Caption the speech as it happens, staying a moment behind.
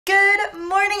Good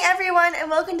morning everyone and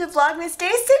welcome to Vlogmas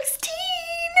Day 16!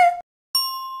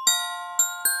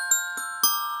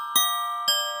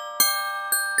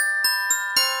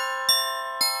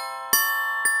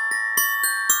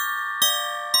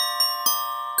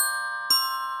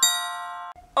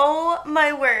 Oh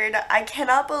my word, I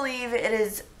cannot believe it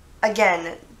is,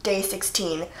 again, day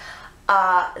 16.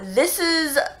 This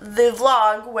is the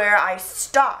vlog where I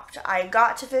stopped. I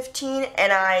got to 15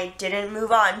 and I didn't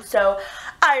move on. So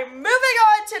I'm moving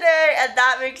on today and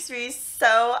that makes me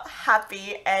so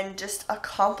happy and just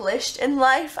accomplished in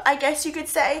life, I guess you could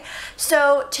say.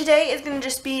 So today is going to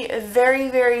just be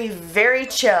very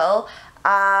chill.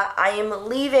 I am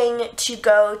leaving to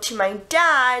go to my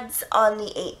dad's on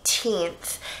the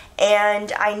 18th.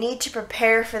 And I need to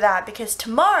prepare for that because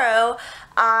tomorrow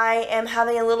I am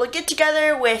having a little get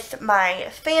together with my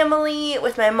family,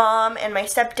 with my mom and my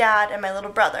stepdad and my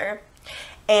little brother.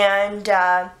 And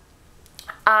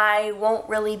I won't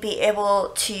really be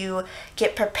able to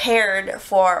get prepared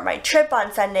for my trip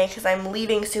on Sunday because I'm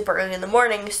leaving super early in the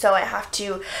morning, so I have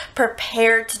to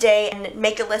prepare today and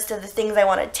make a list of the things I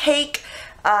want to take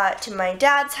to my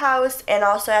dad's house, and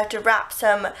also I have to wrap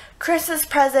some Christmas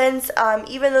presents.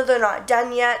 Even though they're not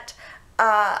done yet,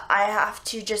 I have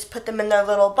to just put them in their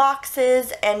little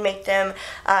boxes and make them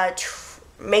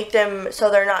so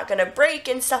they're not gonna break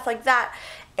and stuff like that.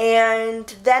 And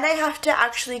then I have to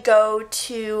actually go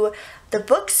to the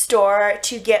bookstore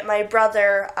to get my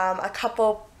brother a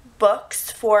couple books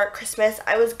for Christmas.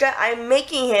 I'm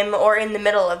making him, or in the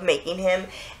middle of making him,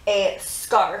 a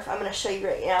scarf. I'm gonna show you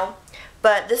right now.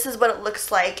 But this is what it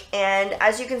looks like, and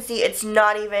as you can see, it's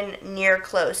not even near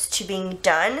close to being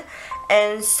done.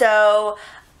 And so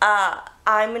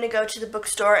I'm gonna go to the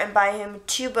bookstore and buy him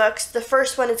two books. The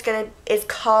first one is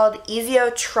called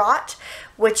Easy-O Trot,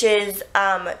 which is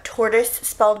tortoise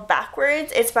spelled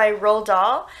backwards. It's by Roald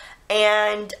Dahl,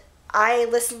 and I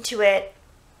listened to it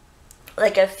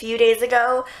like a few days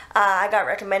ago. I got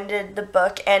recommended the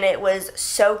book and it was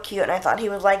so cute and I thought he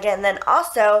would like it. And then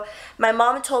also my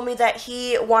mom told me that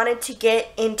he wanted to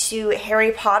get into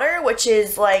Harry Potter, which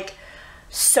is like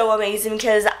so amazing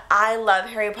because I love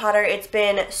Harry Potter. It's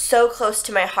been so close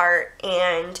to my heart,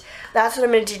 and that's what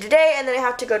I'm going to do today. And then I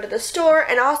have to go to the store,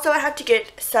 and also I have to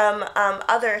get some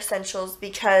other essentials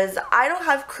because I don't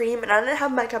have cream and I didn't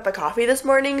have my cup of coffee this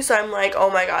morning, so I'm like, oh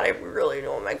my god, I really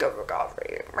don't want my cup of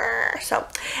coffee. So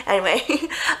anyway,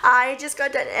 I just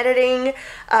got done editing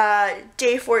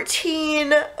day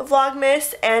 14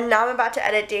 Vlogmas, and now I'm about to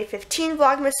edit day 15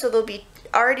 Vlogmas, so there'll be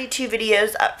already 2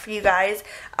 videos up for you guys.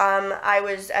 I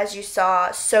was, as you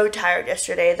saw, so tired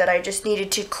yesterday that I just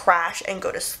needed to crash and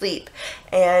go to sleep.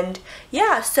 And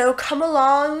yeah, so come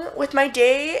along with my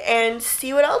day and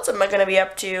see what else I'm gonna be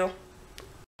up to.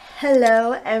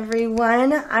 Hello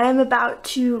everyone, I am about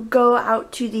to go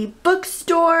out to the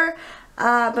bookstore,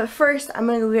 but first I'm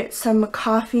gonna go get some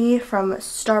coffee from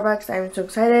Starbucks. I'm so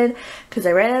excited because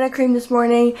I ran out of cream this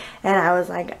morning and I was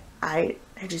like, I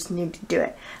just need to do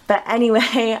it. But anyway,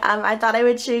 I thought I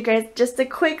would show you guys just a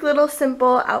quick little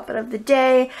simple outfit of the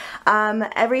day.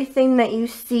 Everything that you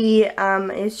see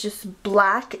is just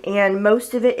black, and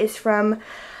most of it is from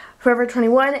Forever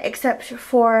 21 except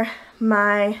for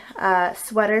my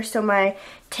sweater. So my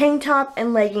tank top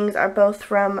and leggings are both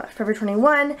from Forever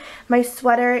 21. My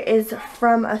sweater is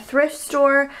from a thrift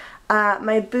store.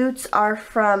 My boots are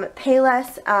from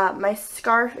Payless. My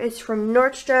scarf is from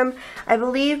Nordstrom. I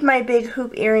believe my big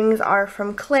hoop earrings are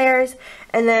from Claire's.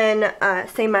 And then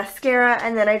same mascara.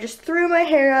 And then I just threw my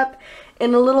hair up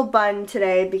in a little bun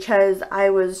today because I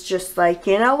was just like,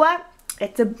 you know what?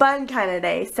 It's a bun kind of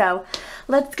day. So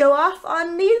let's go off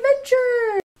on the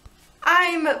adventure.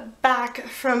 I'm back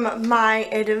from my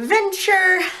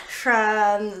adventure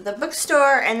from the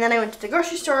bookstore, and then I went to the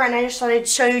grocery store, and I just thought I'd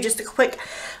show you just a quick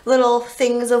little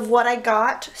things of what I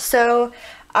got. So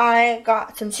I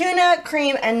got some tuna,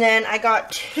 cream, and then I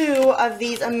got 2 of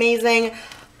these amazing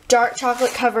dark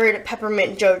chocolate covered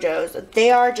peppermint JoJo's. They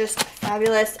are just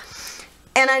fabulous,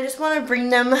 and I just want to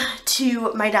bring them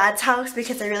to my dad's house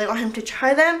because I really want him to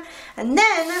try them. And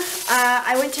then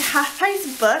I went to Half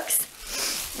Price Books.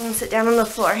 I'm gonna sit down on the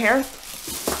floor here,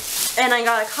 and I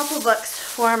got a couple books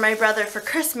for my brother for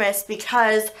Christmas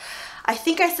because I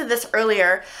think I said this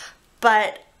earlier,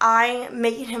 but I'm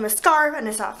making him a scarf and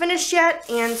it's not finished yet,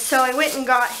 and so I went and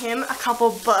got him a couple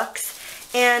books.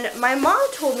 And my mom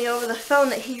told me over the phone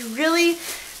that he really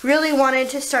wanted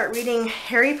to start reading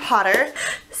Harry Potter,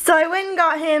 so I went and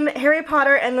got him Harry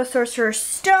Potter and the Sorcerer's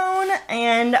Stone,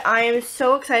 and I am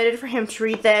so excited for him to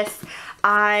read this.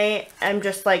 I am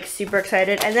just like super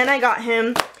excited. And then I got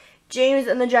him James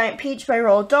and the Giant Peach by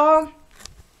Roald Dahl.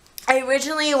 I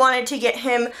originally wanted to get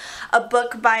him a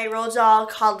book by Roald Dahl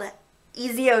called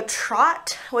Easy-O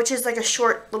Trot, which is like a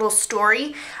short little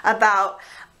story about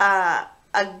a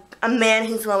man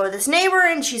who's in love with his neighbor,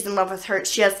 and she's in love with her.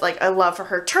 She has like a love for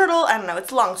her turtle. I don't know,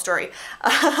 it's a long story,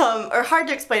 or hard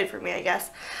to explain for me, I guess.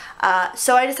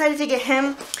 So I decided to get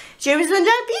him James and the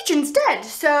Giant Peach instead.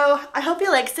 So I hope he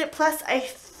likes it. Plus, I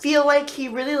feel like he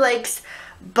really likes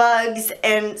bugs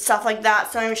and stuff like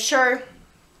that. So I'm sure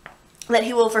that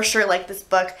he will for sure like this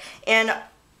book. And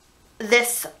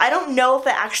this, I don't know if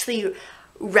I actually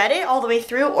read it all the way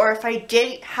through, or if I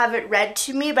did have it read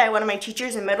to me by one of my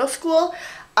teachers in middle school.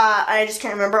 I just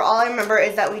can't remember. All I remember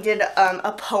is that we did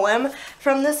a poem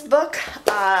from this book.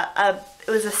 It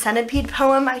was a centipede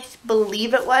poem, I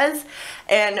believe it was,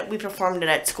 and we performed it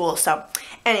at school. So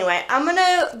anyway, I'm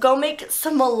gonna go make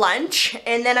some lunch,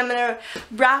 and then I'm gonna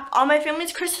wrap all my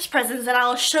family's Christmas presents, and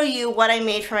I'll show you what I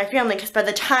made for my family, because by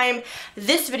the time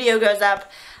this video goes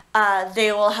up,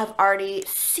 they will have already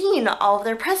seen all of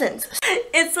their presents.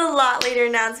 It's a lot later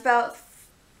now. It's about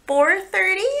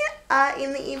 4:30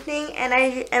 in the evening, and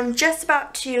I am just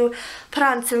about to put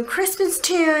on some Christmas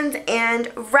tunes and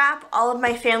wrap all of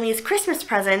my family's Christmas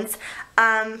presents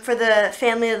for the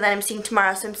family that I'm seeing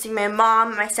tomorrow. So I'm seeing my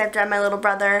mom, my stepdad, my little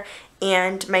brother,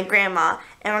 and my grandma,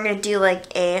 and we're going to do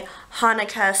like a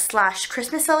Hanukkah /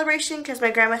 Christmas celebration, because my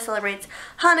grandma celebrates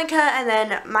Hanukkah, and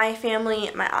then my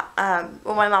family, my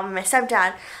mom and my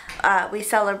stepdad, we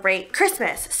celebrate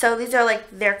Christmas. So these are like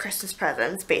their Christmas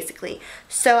presents, basically.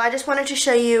 So I just wanted to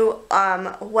show you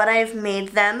what I've made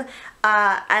them.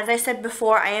 As I said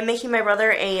before, I am making my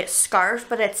brother a scarf,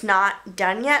 but it's not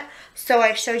done yet. So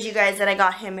I showed you guys that I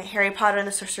got him Harry Potter and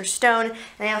the Sorcerer's Stone,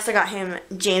 and I also got him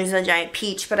James and the Giant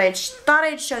Peach, but I thought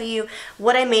I'd show you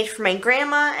what I made for my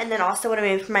grandma, and then also what I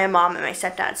made for my mom and my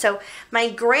stepdad. So my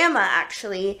grandma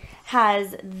actually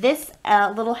has this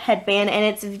little headband, and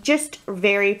it's just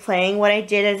very plain. What I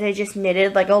did is I just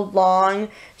knitted like a long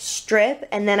strip,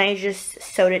 and then I just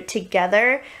sewed it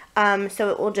together. So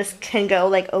it will just can go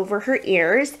like over her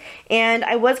ears, and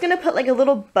I was gonna put like a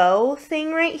little bow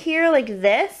thing right here like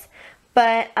this,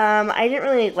 but I didn't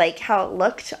really like how it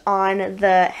looked on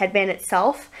the headband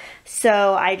itself,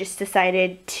 so I just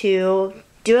decided to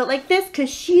do it like this because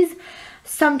she's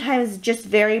sometimes just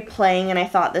very plain, and I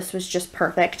thought this was just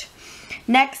perfect.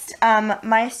 Next,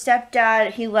 my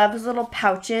stepdad, he loves little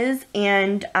pouches,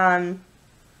 and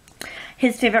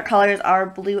his favorite colors are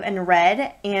blue and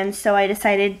red, and so I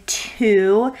decided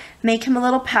to make him a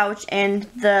little pouch, and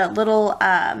the little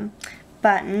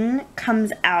button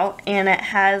comes out, and it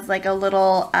has like a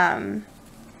little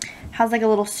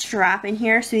strap in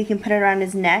here, so you can put it around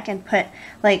his neck and put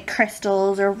like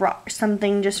crystals or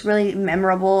something, just really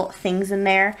memorable things in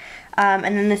there. And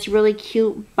then this really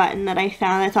cute button that I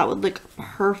found I thought would look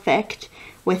perfect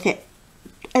with it.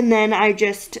 And then I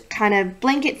just kind of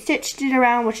blanket stitched it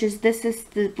around, which is, this is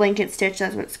the blanket stitch,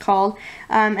 that's what it's called.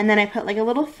 And then I put like a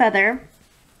little feather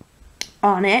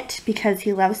on it because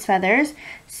he loves feathers.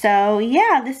 So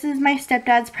yeah, this is my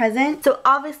stepdad's present. So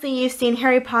obviously you've seen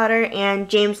Harry Potter and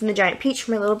James and the Giant Peach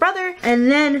for my little brother. And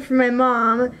then for my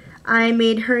mom, I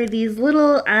made her these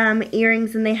little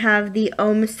earrings, and they have the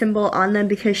Om symbol on them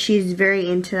because she's very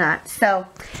into that. So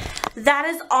that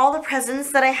is all the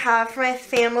presents that I have for my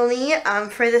family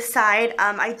for this side.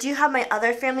 I do have my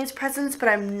other family's presents, but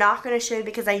I'm not going to show you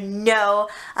because I know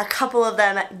a couple of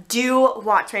them do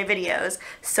watch my videos.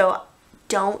 So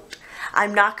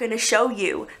I'm not going to show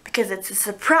you because it's a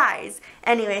surprise.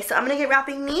 Anyway, so I'm going to get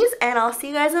wrapping these, and I'll see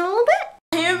you guys in a little bit.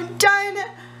 I am done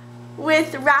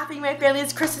with wrapping my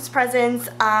family's Christmas presents.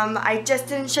 I just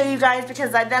didn't show you guys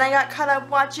because then I got caught up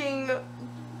watching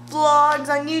vlogs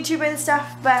on YouTube and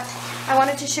stuff, but I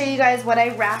wanted to show you guys what I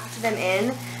wrapped them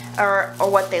in, or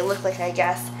what they look like, I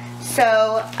guess.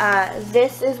 So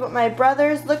this is what my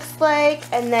brother's looks like,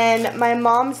 and then my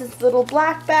mom's this little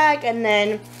black bag, and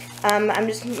then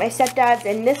my stepdad's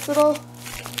in this little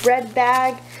red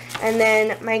bag, and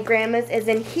then my grandma's is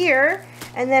in here,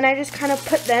 and then I just kind of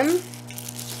put them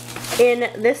in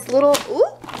this little,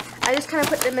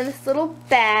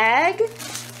 bag,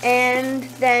 and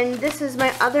then this is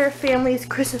my other family's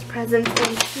Christmas presents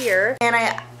in here, and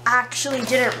I actually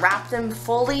didn't wrap them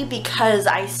fully because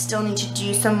I still need to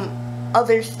do some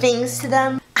other things to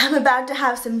them. I'm about to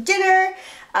have some dinner.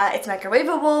 It's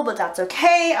microwavable, but that's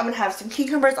okay. I'm going to have some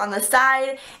cucumbers on the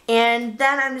side, and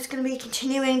then I'm just going to be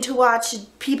continuing to watch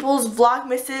people's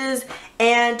Vlogmases,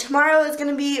 and tomorrow is going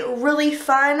to be really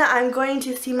fun. I'm going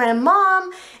to see my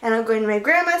mom, and I'm going to my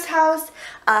grandma's house.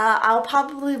 I'll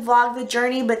probably vlog the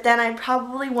journey, but then I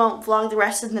probably won't vlog the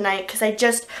rest of the night because I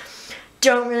just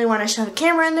don't really want to shove a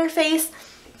camera in their face.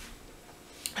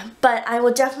 But I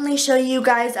will definitely show you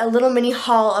guys a little mini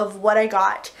haul of what I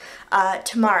got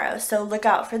tomorrow, so look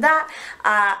out for that.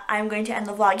 I'm going to end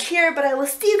the vlog here, but I will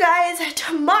see you guys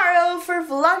tomorrow for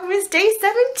Vlogmas Day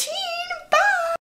 17.